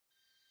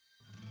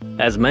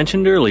As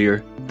mentioned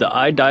earlier, the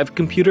iDive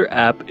computer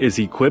app is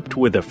equipped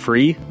with a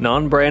free,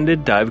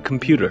 non-branded dive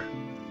computer.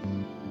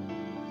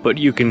 But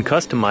you can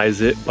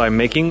customize it by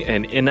making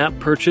an in-app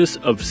purchase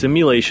of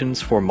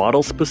simulations for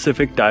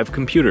model-specific dive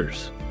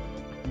computers.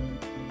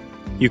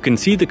 You can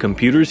see the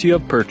computers you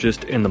have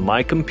purchased in the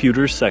My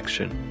Computers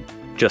section.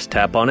 Just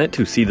tap on it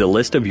to see the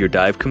list of your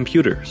dive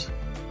computers.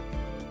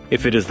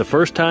 If it is the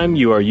first time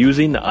you are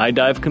using the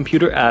iDive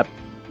computer app,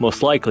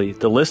 most likely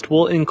the list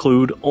will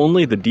include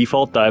only the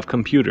default dive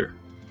computer.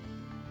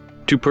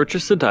 To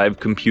purchase the dive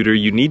computer,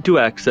 you need to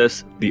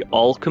access the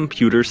All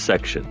Computers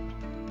section.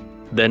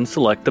 Then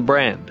select the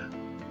brand,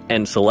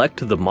 and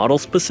select the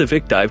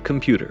model-specific dive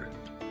computer.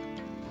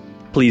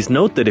 Please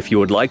note that if you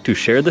would like to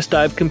share this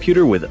dive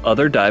computer with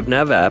other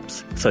DiveNav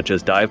apps, such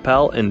as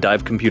DivePal and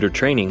Dive Computer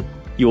Training,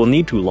 you will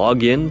need to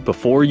log in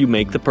before you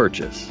make the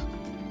purchase.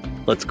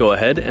 Let's go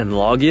ahead and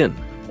log in,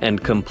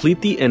 and complete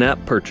the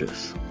in-app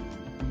purchase.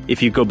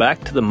 If you go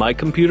back to the My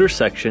Computer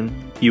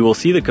section, you will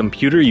see the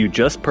computer you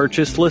just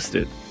purchased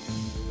listed.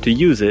 To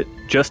use it,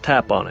 just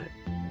tap on it,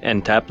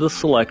 and tap the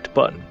Select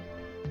button.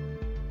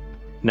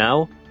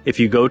 Now, if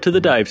you go to the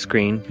dive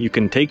screen, you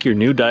can take your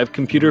new dive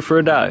computer for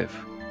a dive.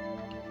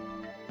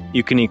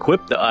 You can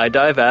equip the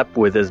iDive app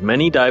with as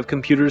many dive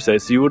computers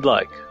as you would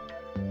like.